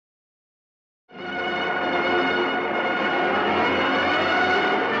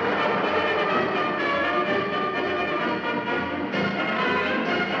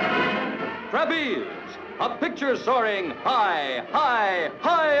creature soaring high, high,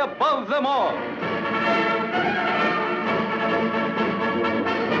 high above them all.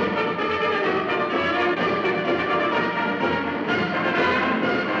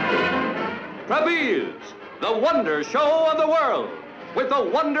 Trapeze, the wonder show of the world, with the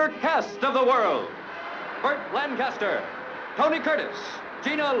wonder cast of the world. Burt Lancaster, Tony Curtis,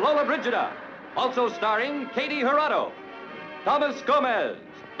 Gina Lollobrigida, also starring Katie Hirado. Thomas Gomez,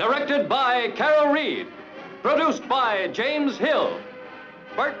 directed by Carol Reed, produced by James Hill.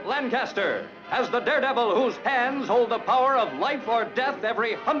 Burt Lancaster as the daredevil whose hands hold the power of life or death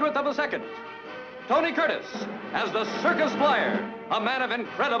every 100th of a second. Tony Curtis as the circus flyer, a man of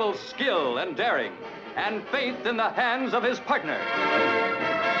incredible skill and daring, and faith in the hands of his partner.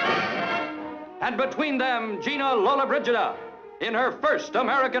 And between them, Gina Lollobrigida, in her first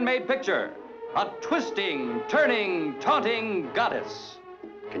American-made picture, a twisting, turning, taunting goddess.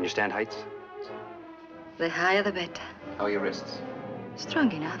 Can you stand heights? The higher the better. How are your wrists?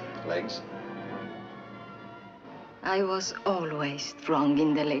 Strong enough. Legs? I was always strong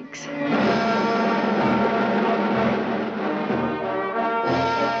in the legs.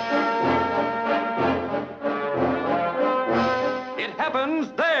 It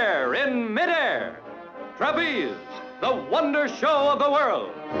happens there in midair. Trapeze, the wonder show of the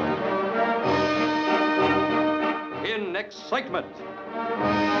world. In excitement,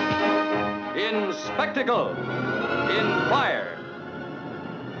 in spectacle, in fire,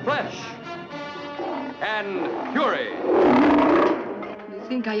 flesh, and fury. You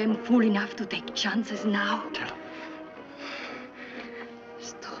think I am fool enough to take chances now? Tell him.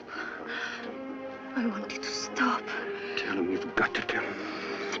 Stop. I want you to stop. Tell him you've got to tell him.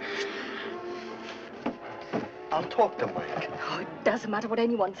 I'll talk to Mike. Oh, it doesn't matter what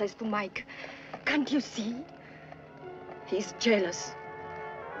anyone says to Mike. Can't you see? He's jealous.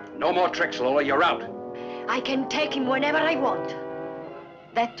 No more tricks, Lola. You're out. I can take him whenever I want.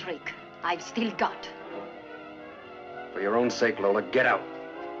 That trick I've still got. For your own sake, Lola, get out.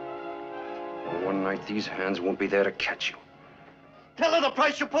 One night, these hands won't be there to catch you. Tell her the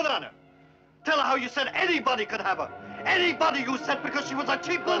price you put on her. Tell her how you said anybody could have her. Anybody you said because she was a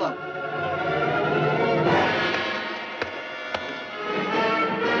cheap little.